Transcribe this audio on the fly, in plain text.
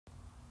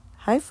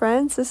Hi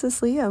friends, this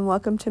is Leah and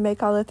welcome to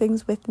Make All the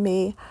Things with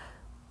me.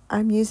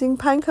 I'm using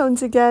pine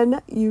cones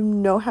again. You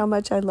know how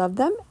much I love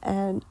them,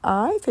 and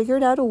I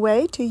figured out a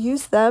way to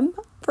use them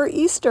for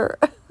Easter.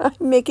 I'm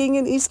making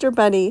an Easter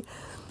bunny.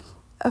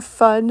 A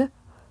fun,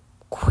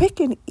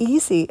 quick and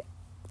easy.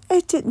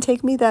 It didn't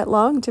take me that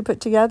long to put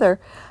together.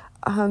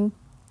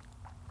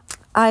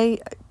 I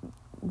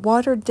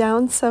watered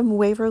down some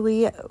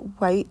Waverly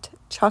white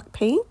chalk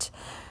paint,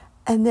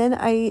 and then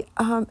I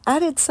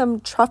added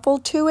some truffle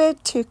to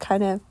it to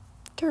kind of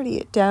dirty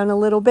it down a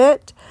little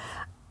bit.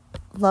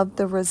 Love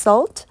the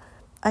result.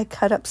 I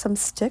cut up some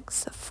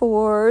sticks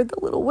for the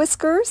little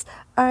whiskers.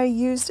 I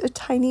used a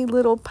tiny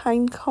little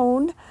pine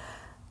cone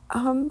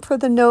for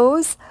the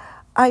nose.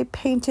 I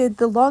painted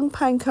the long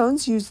pine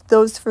cones, used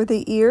those for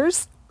the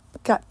ears.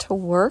 Got to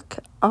work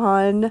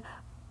on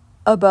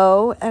a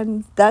bow,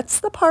 and that's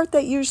the part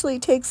that usually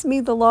takes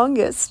me the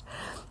longest.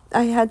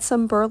 I had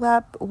some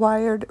burlap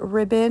wired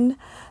ribbon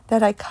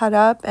that I cut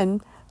up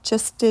and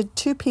just did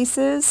 2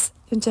 pieces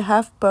into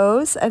half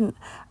bows, and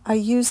I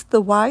used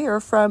the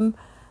wire from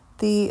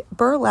the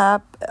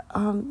burlap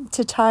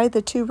to tie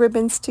the 2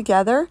 ribbons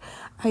together.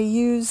 I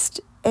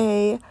used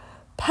a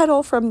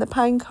petal from the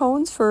pine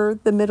cones for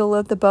the middle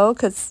of the bow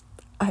because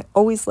I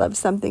always love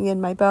something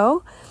in my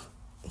bow.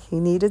 He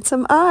needed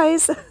some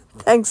eyes.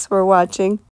 Thanks for watching.